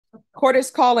Court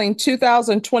is calling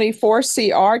 2024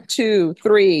 CR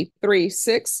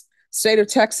 2336, State of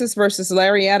Texas versus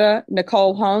Larrietta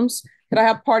Nicole Holmes. Could I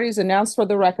have parties announced for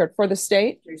the record for the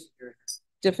state?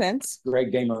 Defense?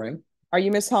 Greg Gameray. Are you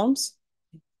Ms. Holmes?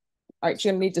 All right,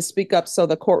 you're gonna need to speak up so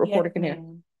the court reporter can hear.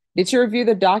 Did you review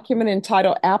the document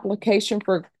entitled Application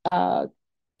for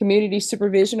Community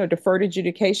Supervision or Deferred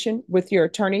Adjudication with your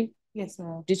attorney? Yes,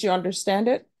 ma'am. Did you understand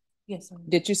it? Yes, ma'am.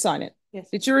 Did you sign it? Yes.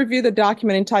 Did you review the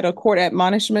document entitled Court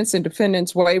Admonishments and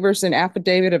Defendants Waivers and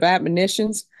Affidavit of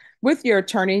Admonitions with your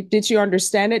attorney? Did you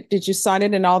understand it? Did you sign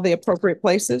it in all the appropriate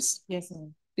places? Yes,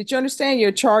 ma'am. Did you understand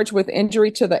you're charged with injury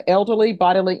to the elderly,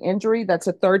 bodily injury? That's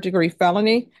a third-degree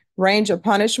felony. Range of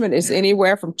punishment is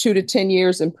anywhere from 2 to 10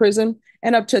 years in prison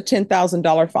and up to a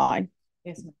 $10,000 fine.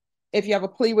 Yes, ma'am. If you have a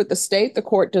plea with the state, the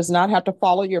court does not have to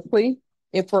follow your plea.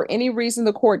 If for any reason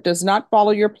the court does not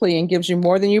follow your plea and gives you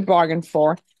more than you bargained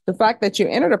for, the fact that you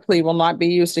entered a plea will not be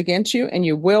used against you and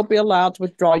you will be allowed to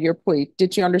withdraw your plea.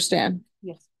 Did you understand?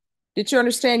 Yes. Did you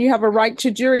understand you have a right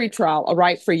to jury trial, a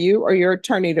right for you or your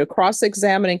attorney to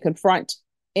cross-examine and confront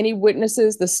any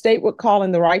witnesses the state would call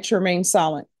in the right to remain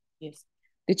silent? Yes.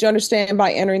 Did you understand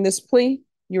by entering this plea,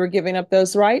 you were giving up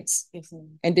those rights? Yes,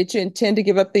 ma'am. And did you intend to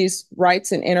give up these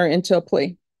rights and enter into a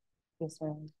plea? Yes,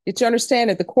 ma'am. Did you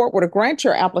understand that the court would grant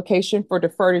your application for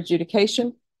deferred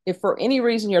adjudication? If for any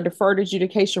reason your deferred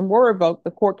adjudication were revoked,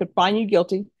 the court could find you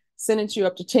guilty, sentence you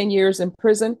up to 10 years in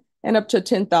prison, and up to a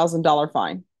 $10,000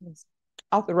 fine. Yes.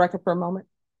 Off the record for a moment.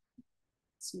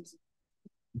 Excuse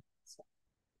me.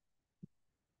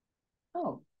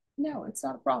 Oh, no, it's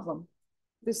not a problem.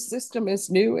 This system is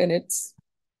new and it's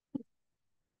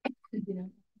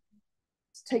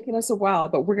taking us a while,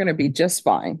 but we're going to be just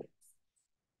fine.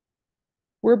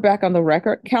 We're back on the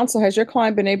record. Counsel, has your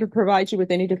client been able to provide you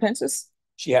with any defenses?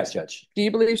 She has, Judge. Do you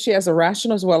believe she has a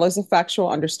rational as well as a factual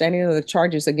understanding of the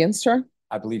charges against her?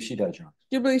 I believe she does, Your Honor.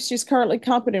 Do you believe she's currently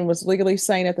competent and was legally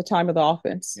sane at the time of the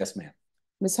offense? Yes, ma'am.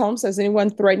 Ms. Holmes, has anyone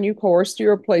threatened you, coerced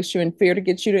you, or placed you in fear to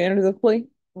get you to enter the plea?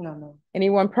 No, no.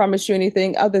 Anyone promised you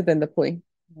anything other than the plea?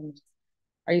 No.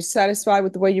 Are you satisfied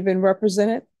with the way you've been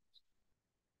represented?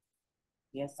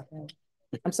 Yes, ma'am.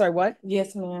 I'm sorry, what?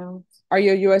 Yes, ma'am. Are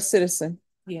you a U.S. citizen?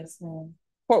 Yes, ma'am.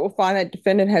 Court will find that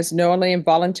defendant has knowingly and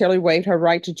voluntarily waived her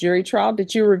right to jury trial.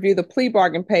 Did you review the plea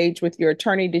bargain page with your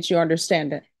attorney? Did you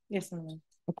understand it? Yes, ma'am.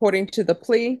 According to the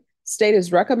plea, state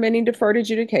is recommending deferred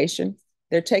adjudication.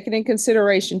 They're taking in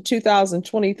consideration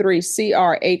 2023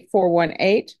 CR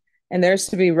 8418, and there's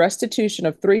to be restitution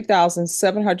of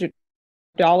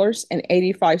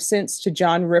 $3,700.85 to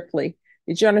John Ripley.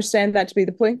 Did you understand that to be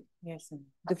the plea? Yes, ma'am.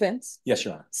 Defense? Yes,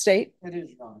 Your Honor. State? It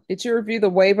is, Your Honor. Did you review the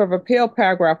waiver of appeal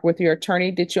paragraph with your attorney?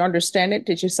 Did you understand it?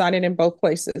 Did you sign it in both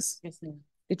places? Yes, ma'am.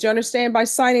 Did you understand by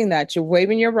signing that you're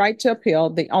waiving your right to appeal?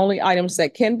 The only items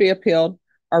that can be appealed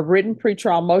are written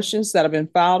pretrial motions that have been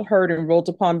filed, heard, and ruled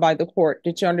upon by the court.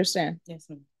 Did you understand? Yes,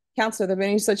 ma'am. Counsel, are there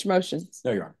any such motions?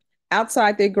 No, Your Honor.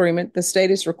 Outside the agreement, the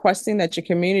state is requesting that your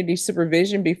community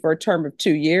supervision be for a term of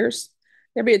 2 years.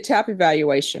 There'll be a TAP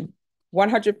evaluation,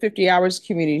 150 hours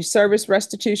community service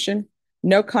restitution,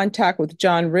 no contact with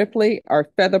John Ripley or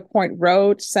Feather Point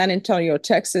Road, San Antonio,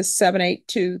 Texas,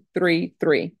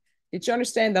 78233. Did you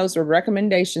understand those are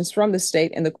recommendations from the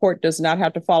state and the court does not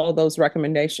have to follow those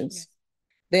recommendations? Yes.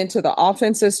 Then to the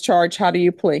offenses charge, how do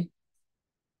you plea?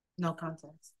 No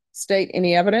contest. State,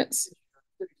 any evidence?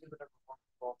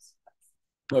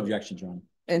 No objection, Your Honor.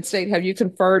 And state, have you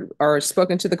conferred or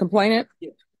spoken to the complainant?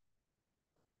 Yes.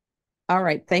 All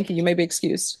right, thank you. You may be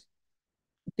excused.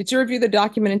 Did you review the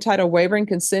document entitled Waiving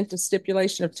Consent to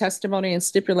Stipulation of Testimony and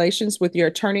Stipulations with your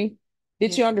attorney?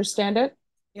 Did you understand it?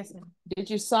 Yes, ma'am. Did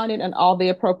you sign it in all the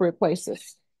appropriate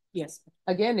places? Yes.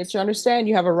 Again, did you understand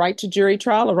you have a right to jury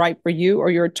trial, a right for you or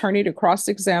your attorney to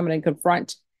cross-examine and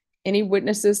confront any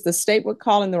witnesses the state would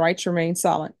call in the right to remain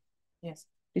silent? Yes.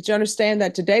 Did you understand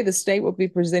that today the state will be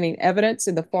presenting evidence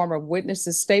in the form of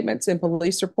witnesses' statements and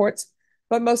police reports,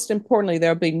 but most importantly,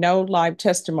 there'll be no live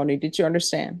testimony? Did you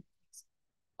understand?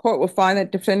 Court will find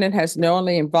that defendant has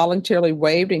knowingly and voluntarily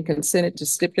waived and consented to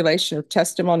stipulation of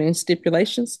testimony and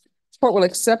stipulations. Court will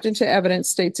accept into evidence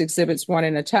states exhibits 1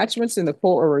 and attachments, and the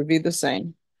court will review the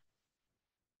same.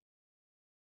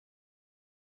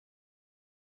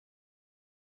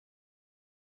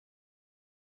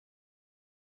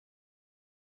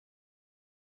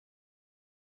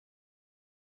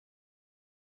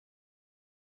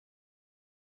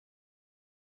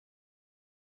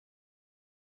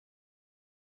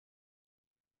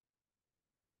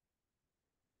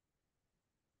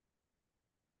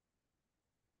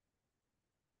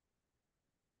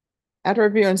 After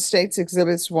reviewing state's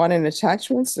exhibits 1 and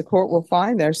attachments, the court will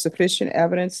find there's sufficient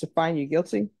evidence to find you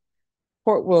guilty.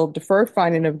 Court will defer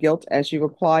finding of guilt as you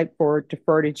applied for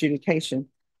deferred adjudication.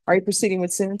 Are you proceeding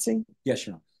with sentencing? Yes,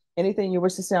 Your Honor. Anything you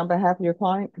wish to say on behalf of your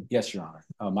client? Yes, Your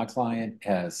Honor. My client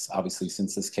has obviously,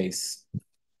 since this case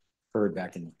occurred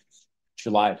back in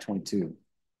July of 22,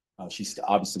 she's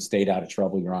obviously stayed out of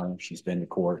trouble, Your Honor. She's been to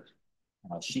court.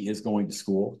 She is going to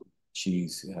school.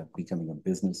 She's becoming a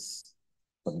business,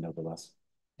 nevertheless.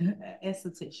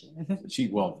 Esthetician.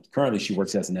 Currently she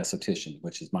works as an esthetician,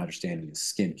 which is my understanding is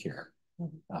skincare.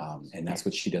 And that's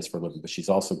what she does for a living. But she's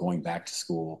also going back to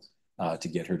school to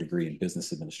get her degree in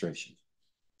business administration.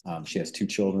 She has 2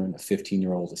 children, a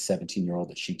 15-year-old, a 17-year-old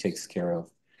that she takes care of.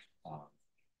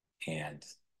 And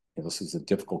this is a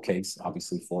difficult case,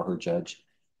 obviously, for her judge.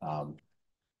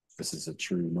 This is a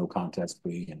true no contest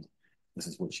plea, and this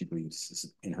is what she believes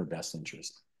is in her best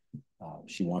interest.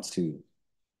 She wants to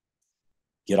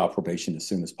get off probation as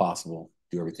soon as possible,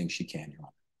 do everything she can, Your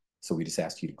Honor. So we just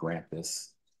ask you to grant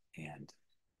this and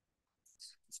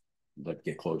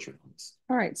get closure on this.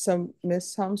 All right. So,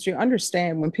 Ms. Holmes, you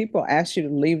understand when people ask you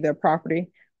to leave their property,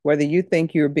 whether you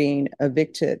think you're being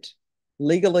evicted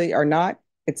legally or not,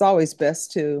 it's always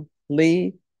best to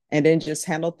leave and then just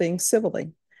handle things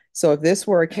civilly. So if this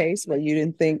were a case where you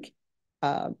didn't think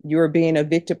you were being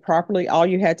evicted properly, all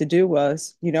you had to do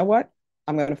was, you know what?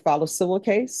 I'm going to file a civil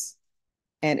case.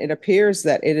 And it appears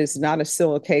that it is not a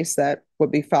civil case that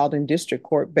would be filed in district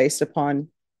court based upon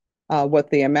what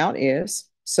the amount is.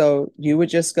 So you would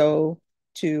just go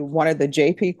to one of the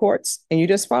JP courts and you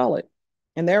just file it.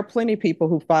 And there are plenty of people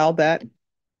who file that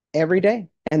every day.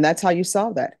 And that's how you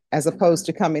solve that, as opposed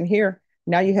to coming here.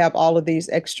 Now you have all of these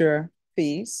extra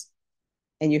fees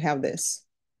and you have this.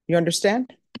 You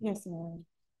understand? Yes, ma'am.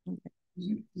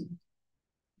 Okay.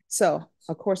 So,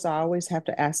 of course, I always have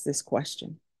to ask this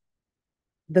question.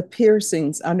 The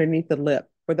piercings underneath the lip,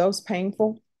 were those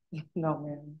painful? No,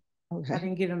 ma'am. Okay. I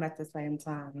didn't get them at the same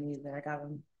time either. I got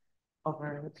them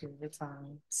over a period of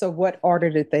time. So what order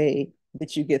did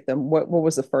you get them? What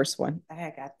was the first one? I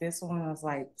had got this one, I was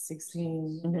like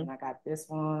 16, Mhm. and I got this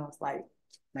one, I was like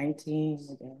 19,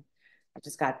 and then I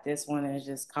just got this one, and it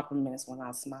just compliments when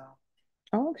I smile.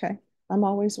 Oh, okay. I'm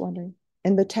always wondering.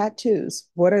 And the tattoos,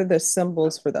 what are the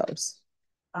symbols for those?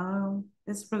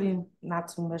 It's really not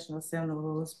too much in the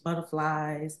symbols,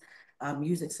 butterflies,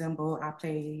 music symbol. I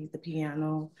play the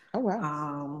piano. Oh,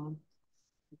 wow.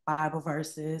 Bible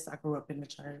verses. I grew up in the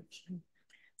church.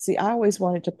 See, I always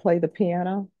wanted to play the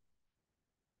piano,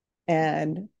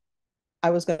 and I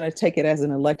was going to take it as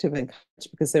an elective in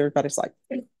college because everybody's like,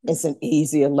 it's an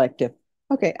easy elective.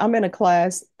 Okay, I'm in a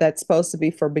class that's supposed to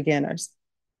be for beginners.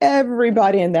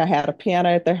 Everybody in there had a piano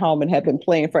at their home and had been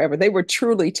playing forever. They were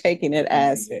truly taking it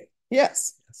as,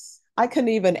 yes. I couldn't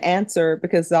even answer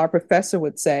because our professor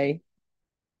would say,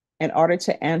 in order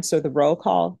to answer the roll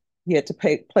call, you had to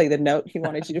play the note he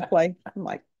wanted you to play. I'm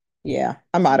like, yeah,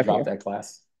 I'm out of here. Drop that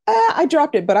class? I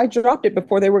dropped it, but I dropped it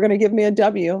before they were going to give me a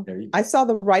W. I saw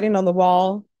the writing on the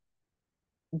wall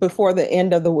before the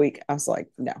end of the week. I was like,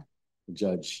 no.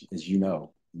 Judge, as you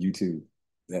know, you two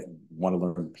that want to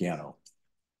learn piano,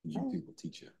 YouTube will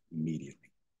teach you immediately.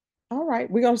 All right,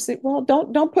 we're gonna see. Well,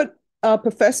 don't put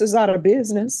professors out of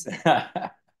business.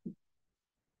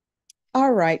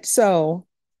 All right, so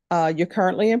you're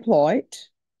currently employed.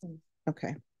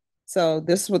 Okay, so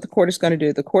this is what the court is going to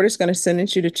do. The court is going to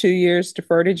sentence you to 2 years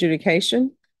deferred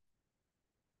adjudication.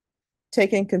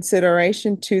 Take in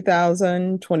consideration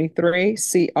 2023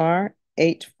 CR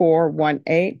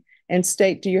 8418 and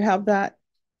state, do you have that?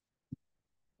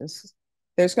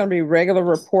 There's going to be regular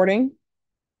reporting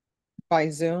by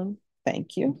Zoom.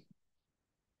 Thank you.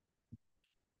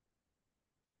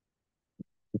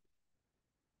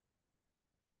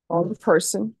 Or the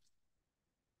person.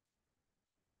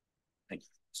 Thank you.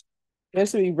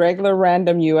 There's going to be regular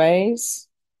random UAs.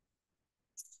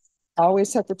 I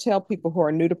always have to tell people who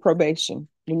are new to probation,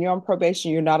 when you're on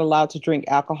probation, you're not allowed to drink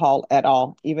alcohol at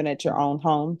all, even at your own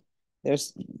home.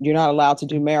 You're not allowed to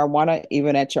do marijuana,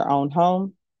 even at your own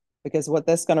home, because what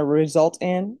that's going to result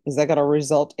in is that going to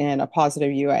result in a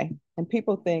positive UA. And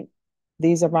people think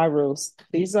these are my rules.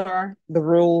 These are the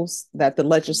rules that the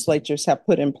legislatures have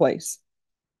put in place.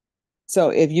 So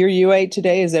if you're UA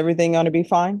today, is everything going to be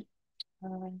fine?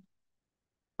 All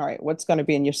right. What's going to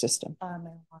be in your system?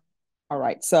 All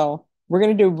right. So we're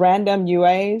going to do random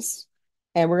UAs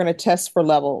and we're going to test for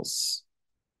levels.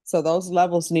 So those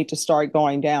levels need to start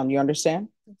going down. You understand?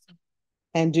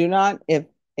 And do not, if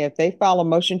they file a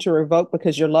motion to revoke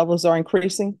because your levels are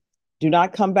increasing, do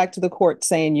not come back to the court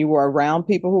saying you were around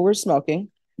people who were smoking,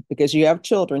 because you have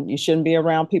children. You shouldn't be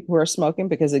around people who are smoking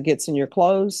because it gets in your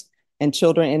clothes, and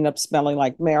children end up smelling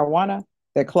like marijuana.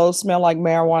 Their clothes smell like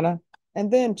marijuana.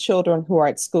 And then children who are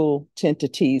at school tend to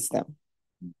tease them.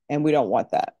 And we don't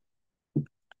want that.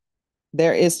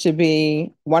 There is to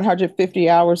be 150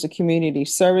 hours of community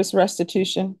service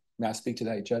restitution. May I speak to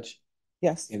that, Judge?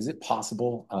 Yes. Is it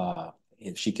possible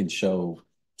if she can show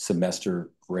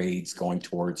semester grades going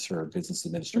towards her business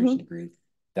administration degree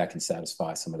that can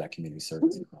satisfy some of that community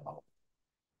service?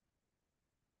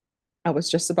 I was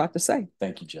just about to say.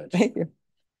 Thank you, Judge. Thank you.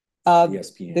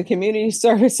 ESPN. The community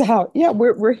service out. Yeah,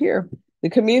 we're here. The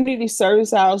community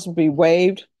service hours will be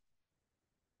waived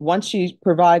once she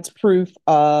provides proof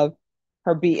of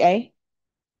her BA.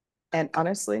 And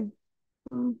honestly,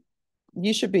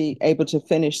 you should be able to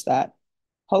finish that,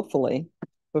 hopefully,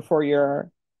 before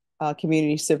your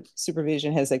community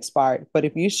supervision has expired. But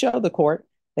if you show the court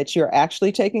that you're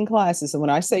actually taking classes, and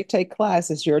when I say take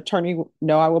classes, your attorney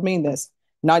know I will mean this,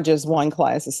 not just one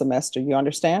class a semester. You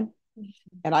understand?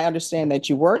 And I understand that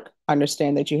you work. I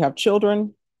understand that you have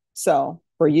children. So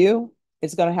for you,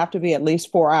 it's going to have to be at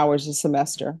least 4 hours a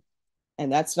semester.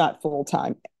 And that's not full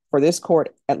time. For this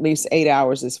court, at least 8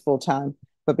 hours is full time.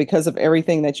 But because of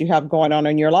everything that you have going on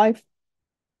in your life,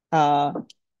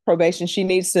 probation, she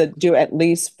needs to do at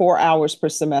least 4 hours per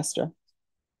semester.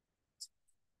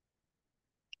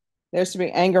 There's to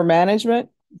be anger management.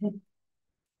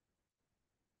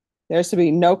 There's to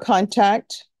be no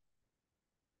contact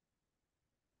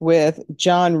with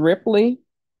John Ripley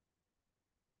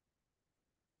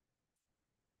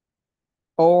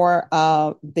or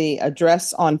the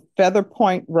address on Feather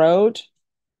Point Road.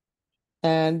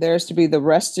 And there's to be the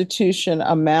restitution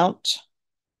amount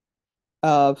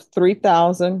of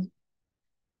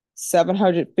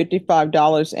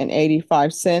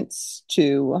 $3,755.85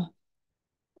 to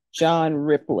John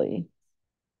Ripley.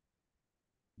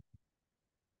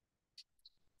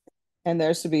 And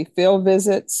there's to be field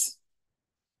visits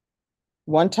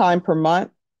 1 time per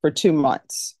month for 2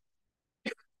 months.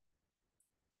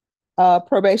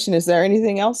 Probation, is there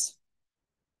anything else?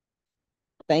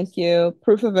 Thank you.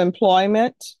 Proof of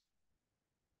employment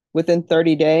within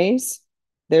 30 days.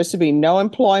 There's to be no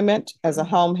employment as a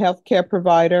home health care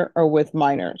provider or with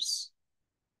minors.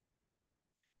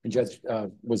 And Judge,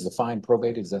 was the fine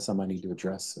probated? Is that something I need to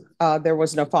address? There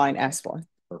was no fine asked for.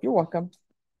 You're welcome.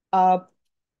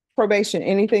 Probation,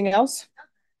 anything else?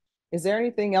 Is there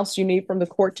anything else you need from the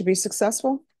court to be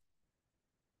successful?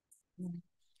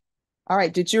 All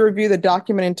right. Did you review the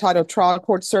document entitled Trial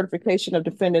Court Certification of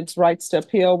Defendant's Rights to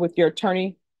Appeal with your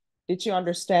attorney? Did you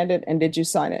understand it and did you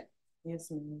sign it? Yes,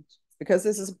 ma'am. Because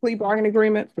this is a plea bargain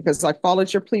agreement, because I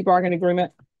followed your plea bargain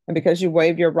agreement, and because you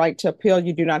waived your right to appeal,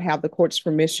 you do not have the court's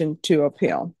permission to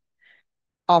appeal.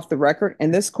 Off the record,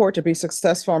 in this court, to be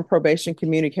successful in probation,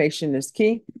 communication is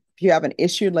key. If you have an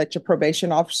issue, let your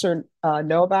probation officer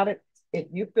know about it. If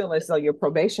you feel as though your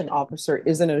probation officer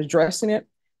isn't addressing it,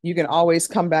 you can always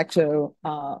come back to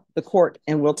the court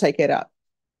and we'll take it up.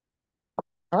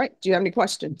 All right. Do you have any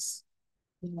questions?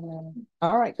 All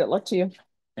right. Good luck to you.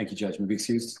 Thank you, Judge. May I be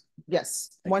excused?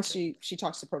 Yes. Once she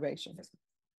talks to probation.